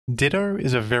Ditto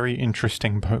is a very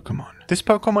interesting Pokemon. This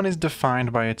Pokemon is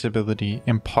defined by its ability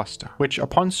Imposter, which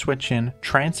upon switch in,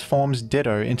 transforms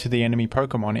Ditto into the enemy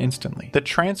Pokemon instantly. The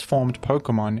transformed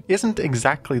Pokemon isn't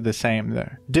exactly the same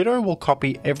though. Ditto will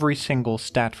copy every single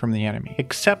stat from the enemy,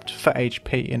 except for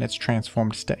HP in its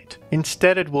transformed state.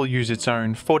 Instead it will use its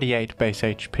own 48 base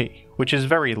HP, which is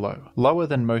very low, lower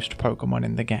than most Pokemon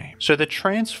in the game. So the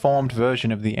transformed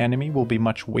version of the enemy will be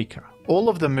much weaker. All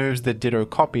of the moves that Ditto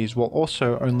copies will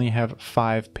also only have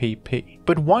 5 PP.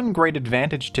 But one great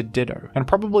advantage to Ditto, and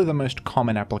probably the most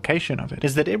common application of it,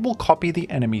 is that it will copy the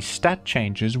enemy's stat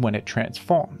changes when it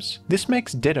transforms. This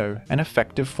makes Ditto an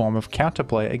effective form of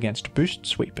counterplay against boost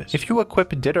sweepers. If you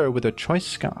equip Ditto with a choice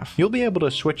scarf, you'll be able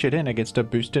to switch it in against a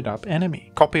boosted up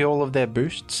enemy, copy all of their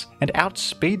boosts, and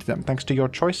outspeed them thanks to your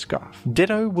choice scarf.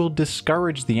 Ditto will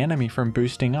discourage the enemy from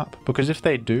boosting up, because if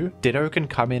they do, Ditto can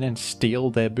come in and steal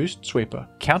their boost sweeper,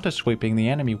 counter-sweeping the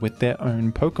enemy with their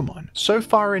own Pokemon. So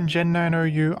far in Gen 9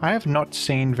 OU, I have not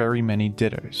seen very many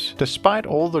Dittos, despite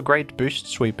all the great boost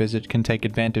sweepers it can take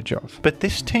advantage of. But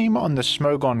this team on the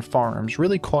Smogon forums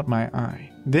really caught my eye.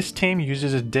 This team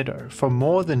uses a Ditto for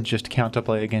more than just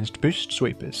counterplay against boost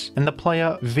sweepers, and the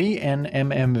player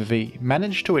vnmmv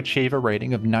managed to achieve a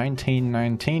rating of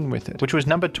 1919 with it, which was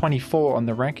number 24 on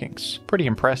the rankings. Pretty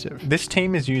impressive. This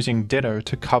team is using Ditto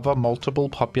to cover multiple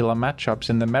popular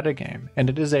matchups in the metagame, and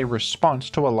it is a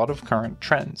response to a lot of current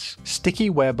trends.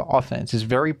 Sticky web offense is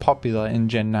very popular in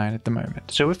Gen 9 at the moment,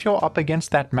 so if you're up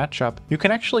against that matchup, you can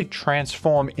actually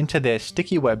transform into their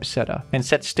sticky web setter and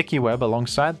set sticky web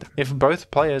alongside them. If both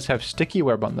players have sticky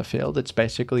web on the field, it's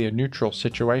basically a neutral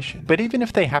situation. But even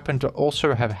if they happen to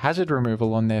also have hazard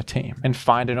removal on their team and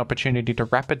find an opportunity to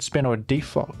rapid spin or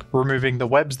defog, removing the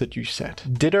webs that you set,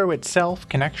 Ditto itself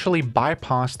can actually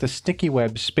bypass the sticky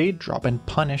web speed drop and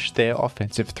punish their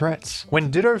offensive threats. When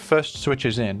Ditto first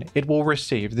switches in, it will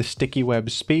receive the sticky web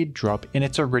speed drop in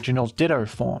its original Ditto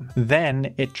form.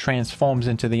 Then it transforms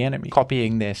into the enemy,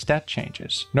 copying their stat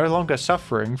changes, no longer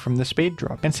suffering from the speed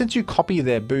drop. And since you copy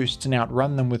their boosts and outrun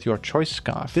them with your choice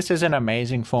scarf, this is an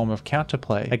amazing form of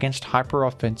counterplay against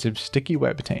hyper-offensive sticky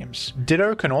web teams.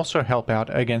 Ditto can also help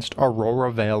out against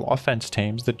Aurora Veil offense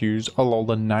teams that use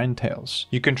Alolan Ninetales.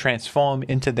 You can transform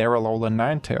into their Alolan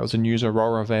Ninetales and use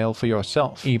Aurora Veil for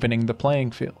yourself, evening the playing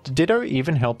field. Ditto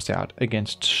even helps out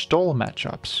against stall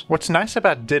matchups. What's nice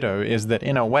about Ditto is that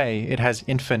in a way it has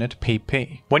infinite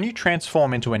PP. When you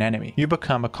transform into an enemy, you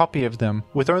become a copy of them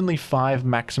with only 5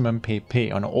 maximum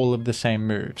PP on all of the same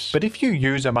moves. But if you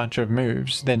use a bunch of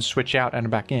moves, then switch out and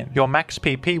back in, your max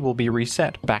PP will be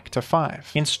reset back to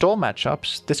 5. In stall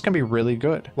matchups, this can be really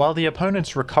good. While the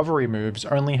opponent's recovery moves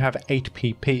only have 8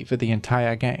 PP for the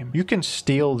entire game, you can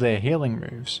steal their healing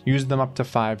moves, use them up to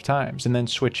 5 times, and then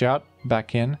switch out,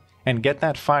 back in, and get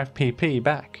that 5 PP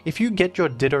back. If you get your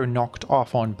Ditto knocked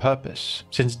off on purpose,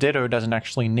 since Ditto doesn't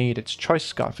actually need its choice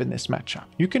scarf in this matchup,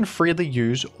 you can freely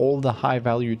use all the high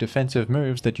value defensive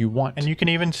moves that you want, and you can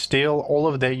even steal all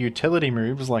of their utility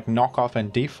moves like knock off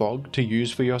and defog to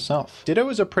use for yourself. Ditto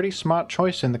is a pretty smart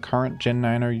choice in the current Gen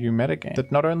 9 OU metagame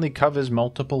that not only covers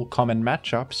multiple common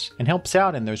matchups and helps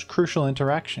out in those crucial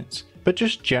interactions, but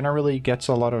just generally gets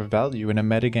a lot of value in a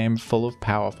metagame full of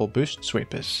powerful boost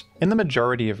sweepers. In the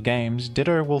majority of games,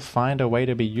 Ditto will find a way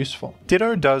to be useful.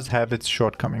 Ditto does have its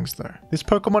shortcomings though. This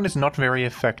Pokemon is not very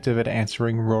effective at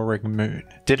answering Roaring Moon.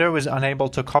 Ditto is unable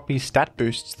to copy stat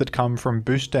boosts that come from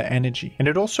booster energy, and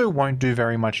it also won't do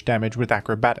very much damage with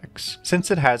acrobatics,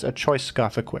 since it has a choice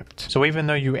scarf equipped. So even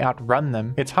though you outrun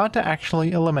them, it's hard to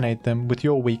actually eliminate them with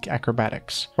your weak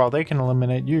acrobatics, while they can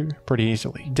eliminate you pretty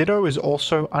easily. Ditto is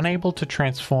also unable to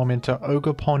transform into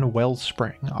Ogerpon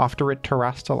Wellspring after it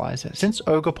terastallizes. Since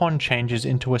Ogerpon changes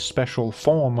into a special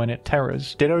form when it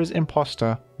terrors, Ditto's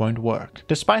Imposter won't work.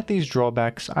 Despite these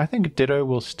drawbacks, I think Ditto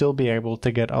will still be able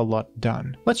to get a lot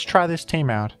done. Let's try this team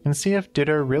out and see if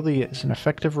Ditto really is an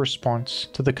effective response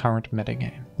to the current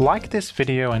metagame. Like this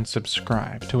video and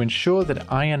subscribe to ensure that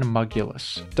Iron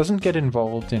Mugulis doesn't get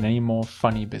involved in any more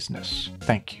funny business.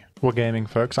 Thank you. We're gaming,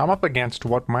 folks. I'm up against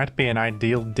what might be an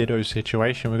ideal Ditto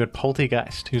situation. We've got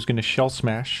Poltegeist, who's going to Shell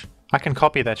Smash. I can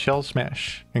copy that Shell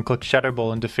Smash and click Shadow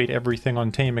Ball and defeat everything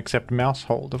on team except Mouse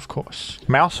Hold, of course.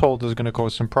 Mouse Hold is going to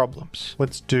cause some problems.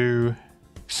 Let's do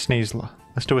Sneasler.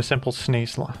 Let's do a simple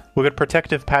Sneasler. We've got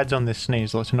protective pads on this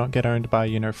Sneasler to not get owned by,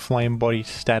 you know, Flame Body,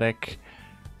 Static,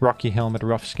 Rocky Helmet,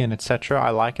 Rough Skin, etc.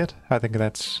 I like it. I think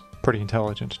that's pretty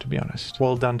intelligent, to be honest.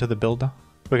 Well done to the builder.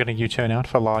 We're going to U-turn out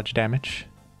for large damage.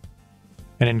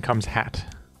 And in comes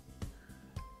Hat.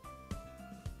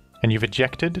 And you've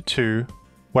ejected to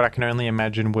what I can only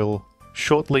imagine will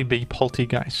shortly be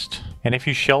poltergeist. And if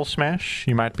you shell smash,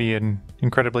 you might be in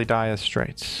incredibly dire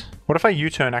straits. What if I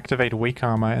U-turn, activate weak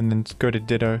armor, and then go to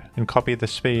Ditto and copy the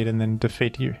speed and then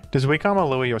defeat you? Does weak armor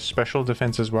lower your special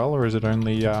defense as well, or is it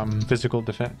only physical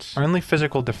defense? Only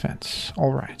physical defense.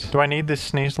 Alright. Do I need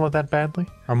this Sneasler that badly?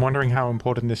 I'm wondering how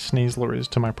important this Sneasler is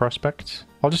to my prospects.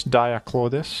 I'll just Dire Claw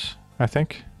this, I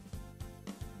think.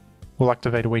 We'll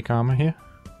activate weak armor here.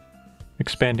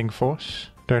 Expanding Force.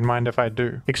 Don't mind if I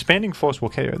do. Expanding Force will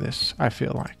KO this, I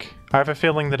feel like. I have a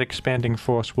feeling that Expanding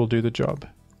Force will do the job.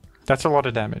 That's a lot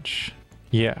of damage.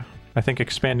 Yeah, I think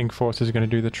Expanding Force is going to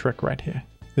do the trick right here.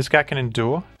 This guy can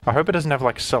endure. I hope it doesn't have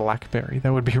like Salakberry.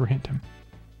 That would be random.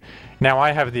 Now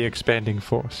I have the Expanding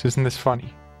Force. Isn't this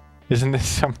funny? Isn't this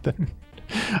something?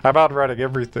 I'm outrunning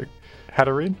everything. How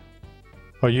to read?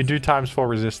 Oh, you do ×4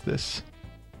 resist this.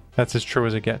 That's as true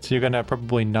as it gets. You're going to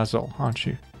probably Nuzzle, aren't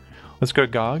you? Let's go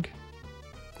Garg.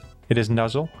 It is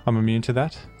Nuzzle. I'm immune to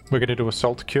that. We're going to do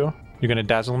Assault Cure. You're going to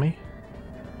Dazzle me.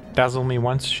 Dazzle me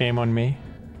once, shame on me.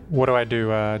 What do I do?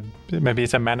 Maybe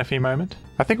it's a Manaphy moment?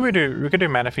 I think we could do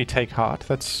Manaphy Take Heart.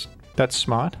 That's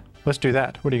smart. Let's do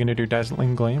that. What are you going to do?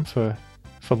 Dazzling Gleam for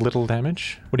little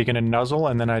damage? What are you going to Nuzzle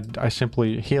and then I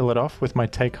simply heal it off with my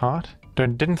Take Heart?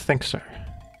 Didn't think so.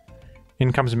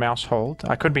 In comes Mouse Hold.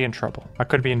 I could be in trouble. I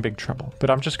could be in big trouble. But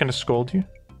I'm just going to Scald you.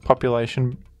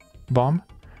 Population Bomb.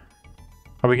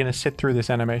 Are we going to sit through this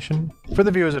animation? For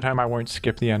the viewers at home, I won't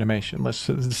skip the animation. Let's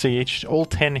see all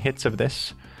 10 hits of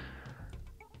this.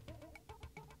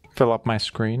 Fill up my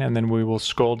screen, and then we will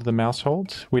Scald the mouse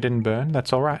holds. We didn't burn.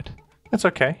 That's alright. That's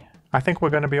okay. I think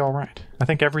we're going to be alright. I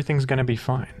think everything's going to be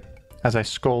fine. As I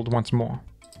Scald once more.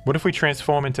 What if we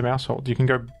transform into mouse hold? You can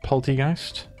go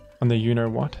Poltergeist on the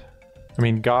you-know-what. I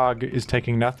mean, Garg is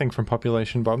taking nothing from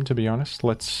Population Bomb, to be honest.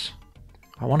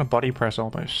 I want to body press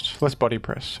almost. Let's body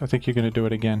press. I think you're going to do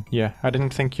it again. Yeah, I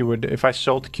didn't think you would. If I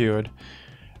Salt Cured,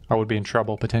 I would be in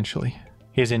trouble potentially.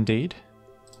 Here's Indeed.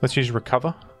 Let's use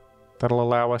Recover. That'll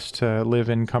allow us to live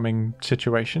incoming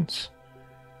situations.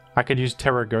 I could use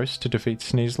Terror Ghost to defeat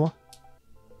Sneasler.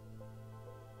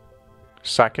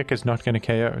 Psychic is not going to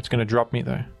KO. It's going to drop me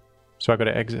though. So I got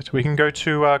to exit. We can go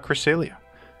to Cresselia.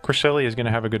 Cresselia is going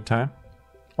to have a good time.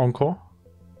 Encore.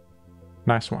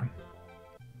 Nice one.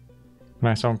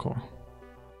 Nice Encore.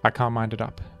 I can't mind it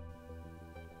up.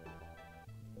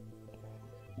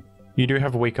 You do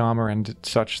have weak armor and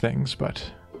such things,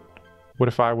 but what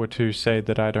if I were to say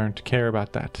that I don't care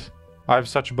about that? I have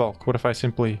such bulk. What if I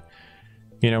simply,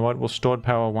 you know what, we'll stored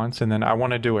power once and then I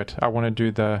want to do it. I want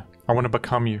to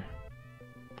become you.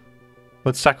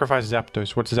 Let's sacrifice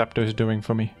Zapdos. What's Zapdos doing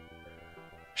for me?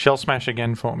 Shell Smash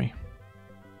again for me.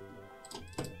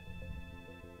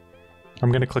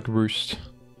 I'm going to click Roost.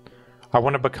 I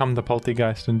want to become the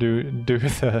Poltergeist and do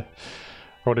the...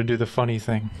 I want to do the funny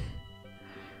thing.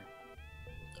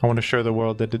 I want to show the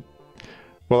world that it...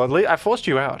 Well, at least I forced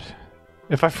you out.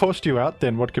 If I forced you out,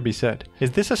 then what could be said?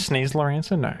 Is this a Sneasler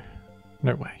answer? No.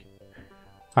 No way.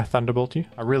 I Thunderbolt you.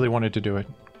 I really wanted to do it.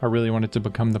 I really wanted to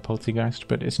become the Poltergeist,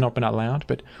 but it's not been allowed.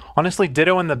 But honestly,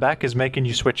 Ditto in the back is making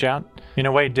you switch out. In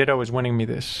a way, Ditto is winning me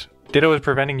this. Ditto is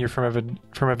preventing you from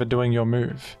ever doing your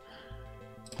move.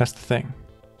 That's the thing.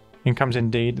 In comes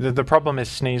Indeed. The problem is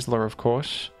Sneasler, of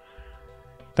course.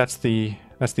 That's the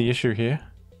issue here.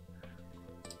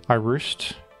 I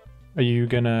Roost. Are you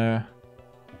gonna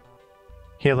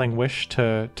Healing Wish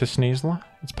to Sneasler?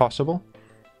 It's possible.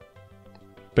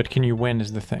 But can you win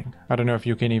is the thing. I don't know if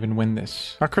you can even win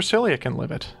this. Cresselia can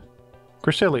live it.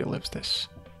 Cresselia lives this.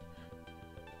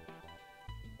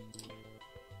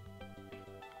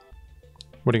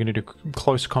 What are you gonna do?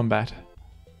 Close combat.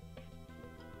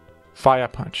 Fire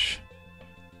Punch.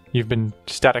 You've been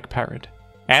static parried.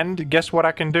 And guess what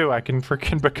I can do? I can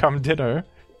freaking become Ditto.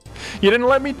 You didn't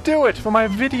let me do it for my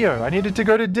video. I needed to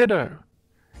go to Ditto.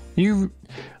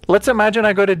 Let's imagine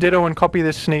I go to Ditto and copy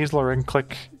this Sneasler and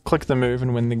click the move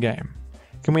and win the game.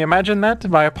 Can we imagine that?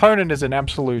 My opponent is an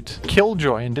absolute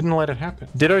killjoy and didn't let it happen.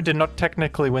 Ditto did not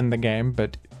technically win the game,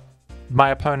 but my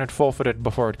opponent forfeited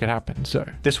before it could happen, so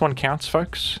this one counts,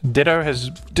 folks. Ditto has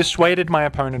dissuaded my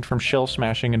opponent from shell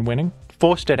smashing and winning,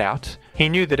 forced it out. He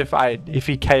knew that if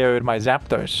he KO'd my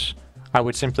Zapdos, I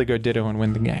would simply go Ditto and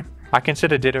win the game. I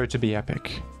consider Ditto to be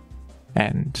epic,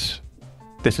 and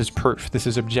this is proof. This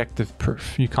is objective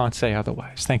proof. You can't say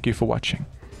otherwise. Thank you for watching.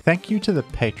 Thank you to the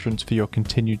patrons for your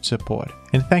continued support,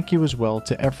 and thank you as well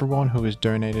to everyone who has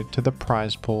donated to the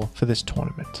prize pool for this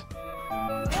tournament.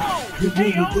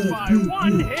 KO by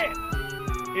one hit.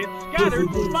 It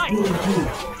scattered the light.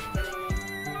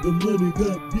 The money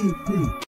got different.